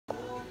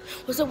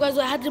What's up, guys?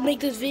 I had to make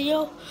this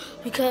video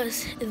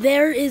because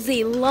there is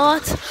a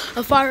lot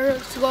of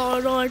fireworks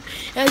going on.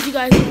 As you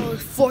guys know,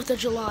 it's 4th of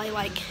July.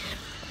 Like,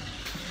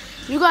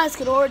 you guys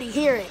can already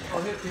hear it.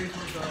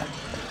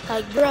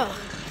 Like, bro,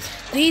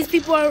 these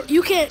people are,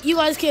 you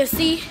guys can't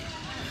see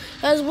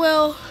as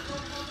well.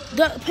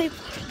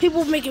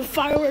 People making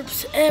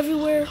fireworks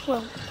everywhere.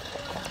 Well,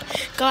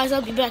 guys,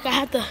 I'll be back. I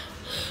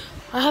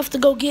have to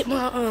go get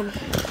my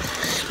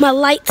my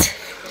light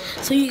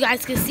so you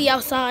guys can see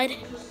outside.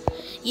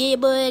 Yeah,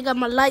 boy, I got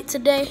my light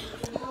today.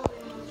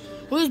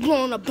 We was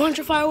blowing a bunch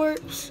of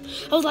fireworks.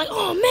 I was like,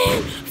 oh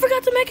man, I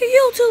forgot to make a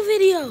YouTube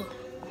video.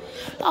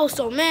 I was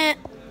so mad,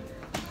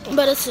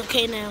 but it's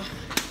okay now.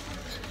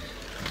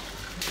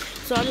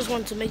 So I just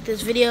wanted to make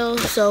this video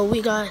so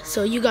you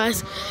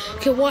guys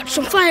can watch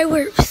some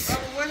fireworks.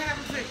 What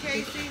happened to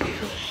KC?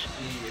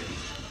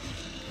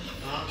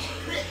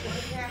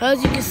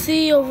 As you can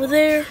see over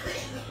there,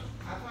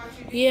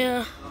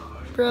 yeah,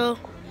 bro.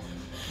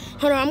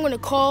 Hold on, I'm gonna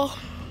call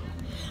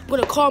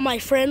my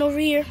friend over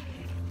here.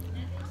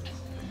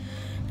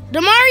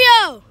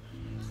 Demario,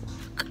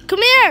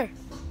 come here.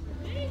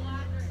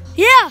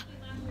 Yeah.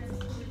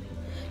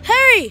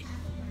 Harry.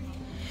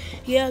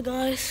 Yeah,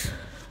 guys.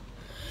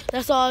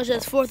 That's all. It's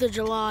just 4th of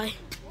July.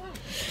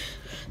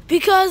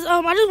 Because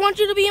I just want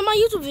you to be in my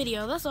YouTube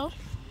video. That's all.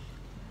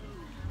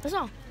 That's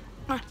all.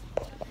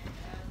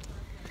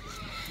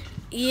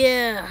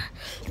 Yeah.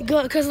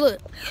 Cause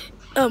look,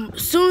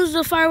 as soon as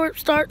the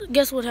fireworks start,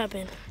 guess what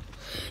happened?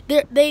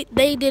 They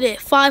did it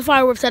 5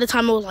 fireworks at a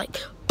time. It was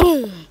like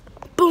boom,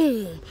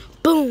 boom,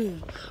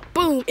 boom,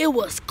 boom. It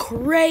was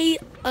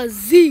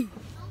crazy.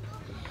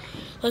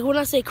 Like, when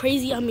I say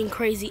crazy, I mean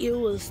crazy. It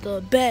was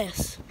the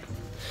best.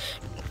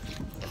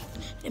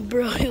 And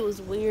bro, it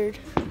was weird.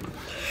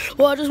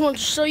 Well, I just wanted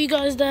to show you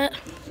guys that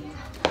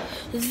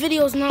this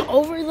video is not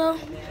over though.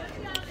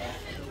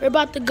 We're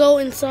about to go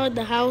inside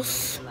the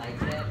house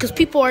because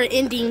people are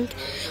ending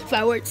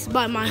fireworks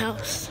by my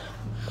house.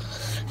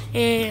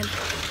 And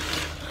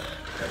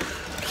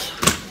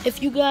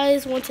if you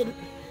guys want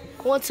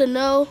to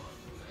know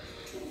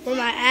where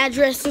my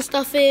address and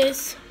stuff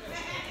is,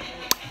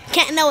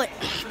 can't know it.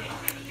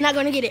 Not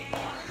gonna get it.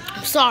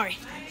 I'm sorry.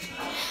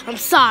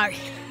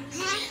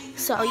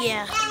 So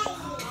yeah,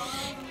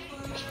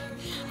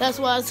 that's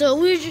why. So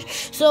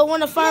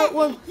when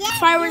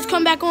fireworks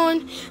come back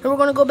on, and we're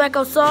gonna go back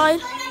outside.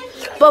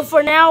 But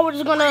for now, we're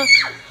just gonna.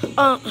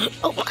 Oh,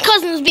 my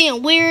cousin is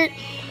being weird,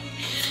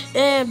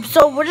 and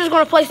so we're just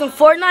gonna play some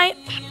Fortnite,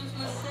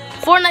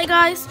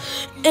 guys,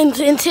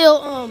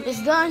 until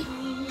it's done.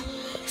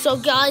 So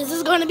guys, this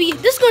is gonna be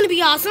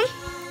awesome.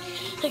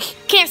 I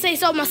can't say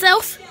so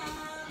myself.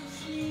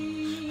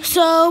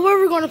 So where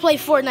we're gonna play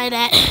Fortnite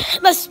at?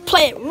 Let's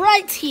play it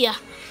right here.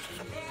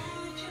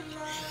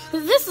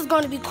 This is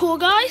gonna be cool,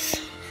 guys.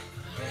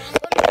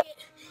 Let me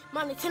get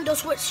my Nintendo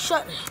Switch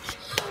set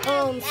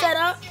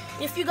up.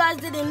 If you guys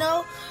didn't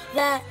know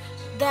that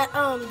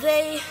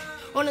they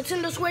on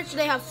Nintendo Switch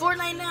they have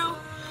Fortnite now.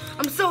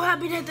 I'm so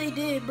happy that they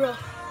did, bro.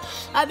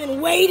 I've been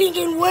waiting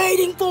and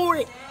waiting for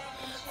it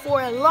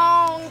for a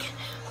long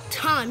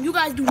time. You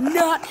guys do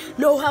not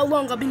know how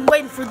long I've been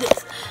waiting for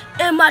this,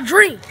 and my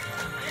dream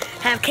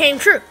have came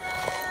true.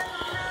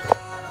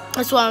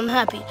 That's why I'm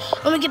happy.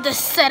 Let me get this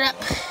set up.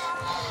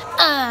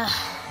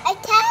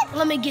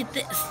 Let me get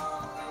this.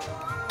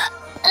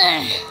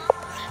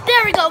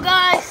 There we go,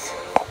 guys.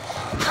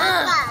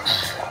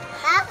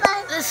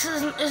 This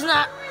is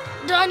not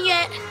done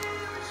yet.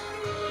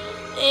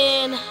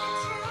 And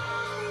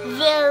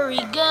there we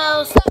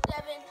go. Stop,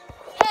 Devin.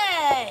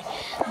 Hey,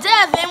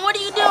 Devin, what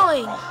are you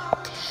doing?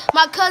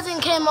 My cousin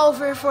came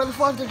over for the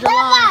 4th of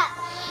July.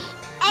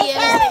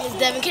 Yeah, his name is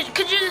Devin.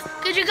 Could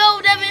you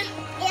go, Devin?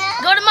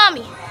 Yeah. Go to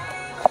mommy.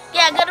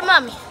 Yeah, go to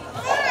mommy.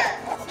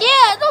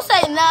 Yeah, don't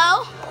say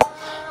no.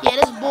 Yeah,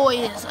 this boy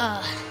is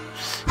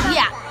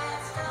yeah.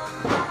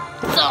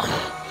 So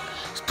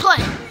let's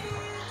play.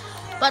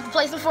 About to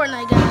play some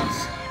Fortnite,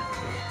 guys.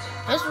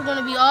 This is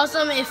gonna be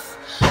awesome if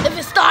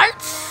it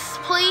starts,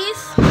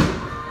 please.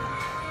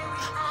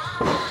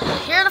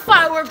 Here are the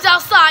fireworks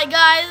outside,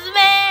 guys,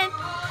 man.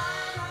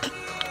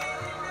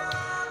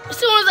 As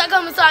soon as I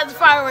come inside, the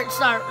fireworks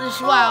start.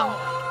 Wow.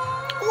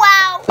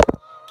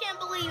 Can't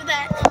believe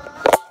that.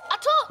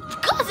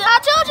 I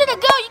told you to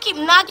go. You keep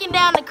knocking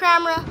down the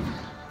camera.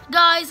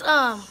 Guys,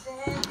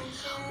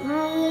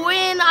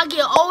 when I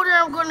get older,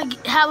 I'm going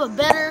to have a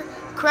better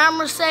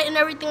camera set and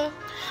everything.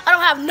 I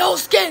don't have no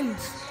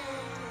skins.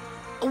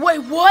 Wait,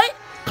 what?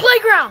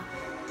 Playground.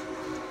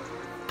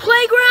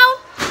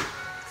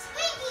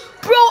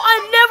 Bro, I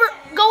never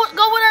go with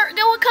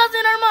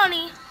cousin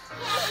Armani.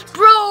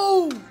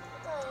 Bro,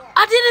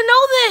 I didn't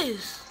know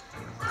this.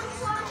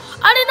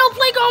 I didn't know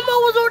Playground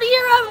Mode was already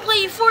here. I haven't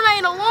played Fortnite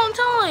in a long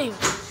time.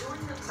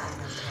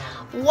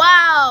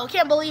 Wow,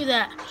 can't believe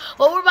that.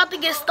 Well, we're about to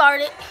get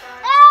started.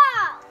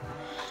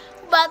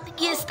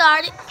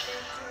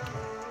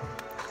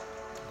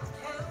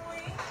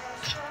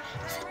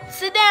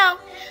 Sit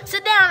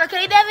down,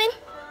 okay, Devin?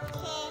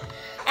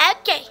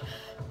 Okay.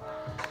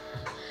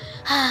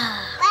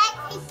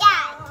 Let's sit down.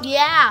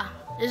 Yeah,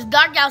 it's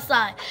dark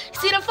outside.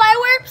 See the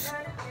fireworks?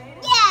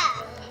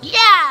 Yeah.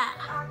 Yeah.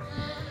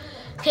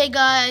 Okay,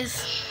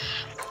 guys.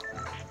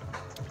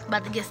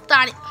 About to get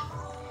started.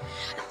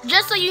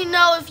 Just so you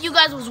know, if you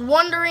guys was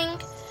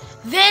wondering,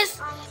 this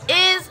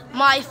is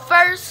my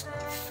first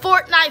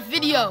Fortnite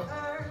video.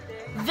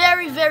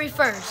 Very, very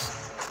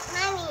first.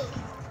 Mommy.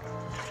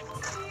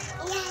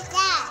 Yeah,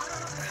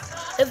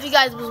 Dad. If you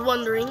guys was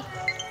wondering.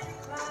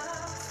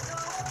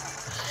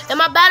 And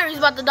my battery's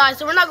about to die,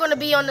 so we're not going to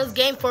be on this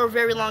game for a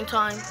very long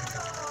time.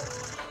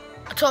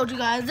 I told you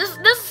guys.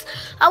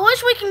 I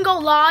wish we can go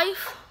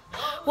live.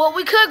 Well,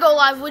 we could go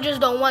live, we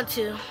just don't want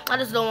to. I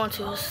just don't want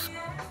to.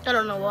 I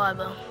don't know why,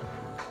 but.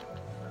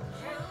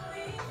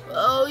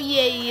 Oh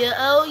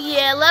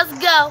yeah, let's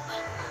go.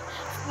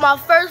 My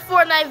first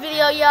Fortnite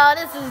video, y'all.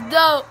 This is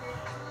dope.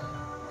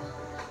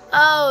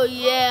 Oh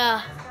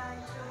yeah.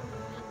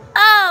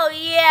 Oh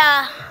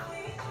yeah.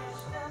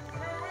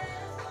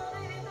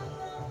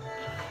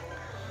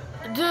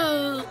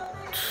 Dude,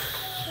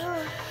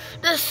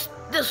 this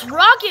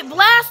rocket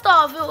blast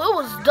off, it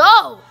was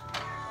dope.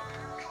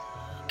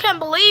 Can't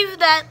believe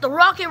that the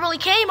rocket really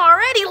came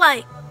already.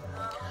 Like,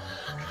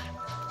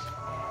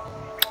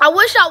 I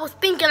wish I was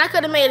thinking I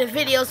could have made a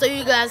video so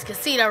you guys could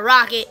see the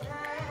rocket,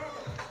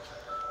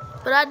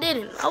 but I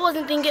didn't. I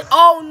wasn't thinking.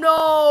 Oh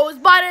no, it's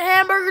by the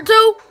hamburger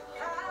too,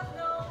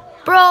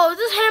 bro. Is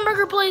this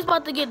hamburger place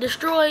about to get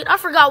destroyed? I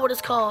forgot what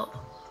it's called.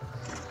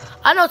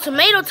 I know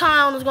Tomato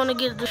Town is gonna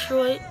get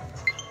destroyed.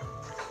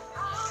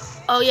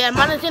 Oh yeah,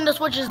 my Nintendo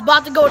Switch is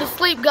about to go to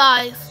sleep,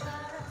 guys.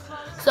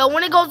 So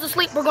when it goes to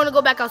sleep, we're gonna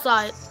go back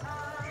outside.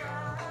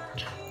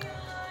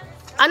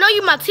 I know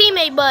you're my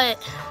teammate, but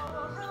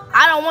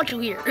I don't want you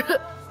here.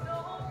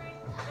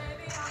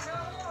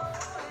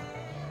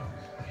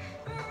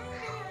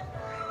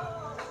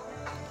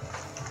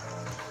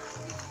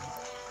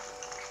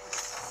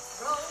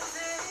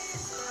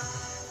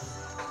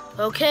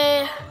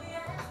 Okay,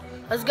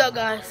 let's go,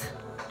 guys.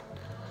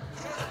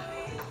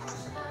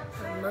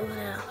 I'm moving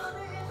out.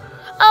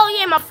 Oh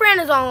yeah, my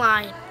friend is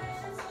online.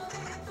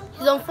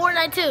 He's on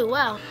Fortnite too.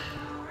 Wow.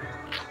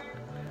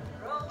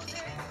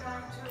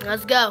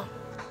 Let's go.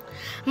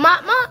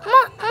 My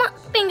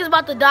thing is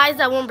about to die. It's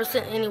at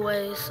 1%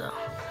 anyway. So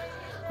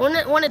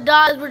when it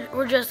dies,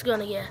 we're just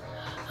gonna get.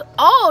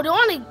 Oh,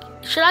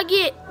 should I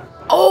get?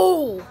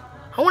 Oh,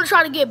 I want to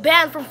try to get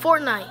banned from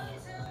Fortnite.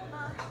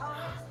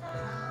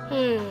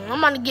 I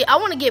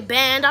want to get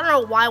banned. I don't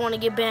know why I want to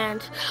get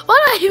banned.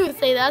 Why did I even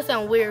say that? That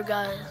sounds weird,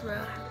 guys.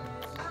 Bro.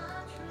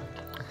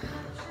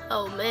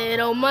 Oh man,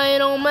 oh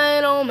man, oh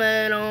man, oh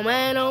man, oh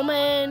man, oh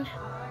man.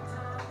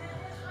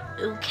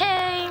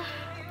 Okay.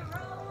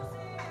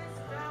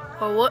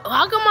 Oh, what?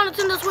 How come my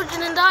Nintendo Switch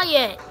didn't die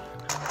yet?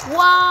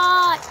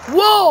 What?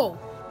 Whoa!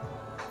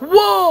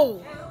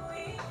 Whoa!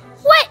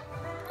 What?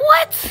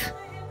 What?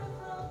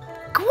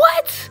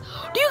 What?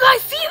 Do you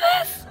guys see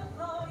this?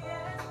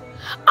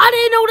 I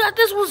didn't know that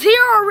this was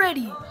here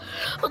already.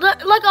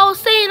 Like I was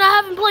saying,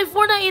 I haven't played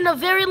Fortnite in a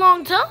very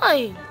long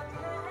time.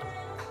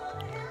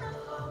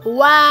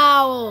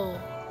 Wow.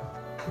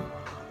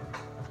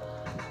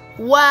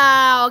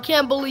 Wow, I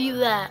can't believe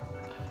that.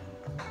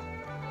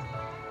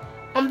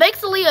 I'm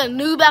basically a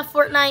noob at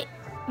Fortnite.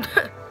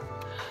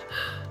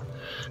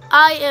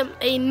 I am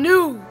a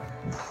noob.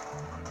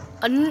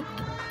 A #1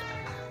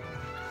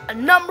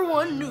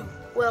 noob.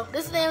 Well,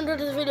 this is the end of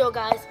this video,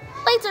 guys.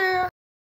 Later.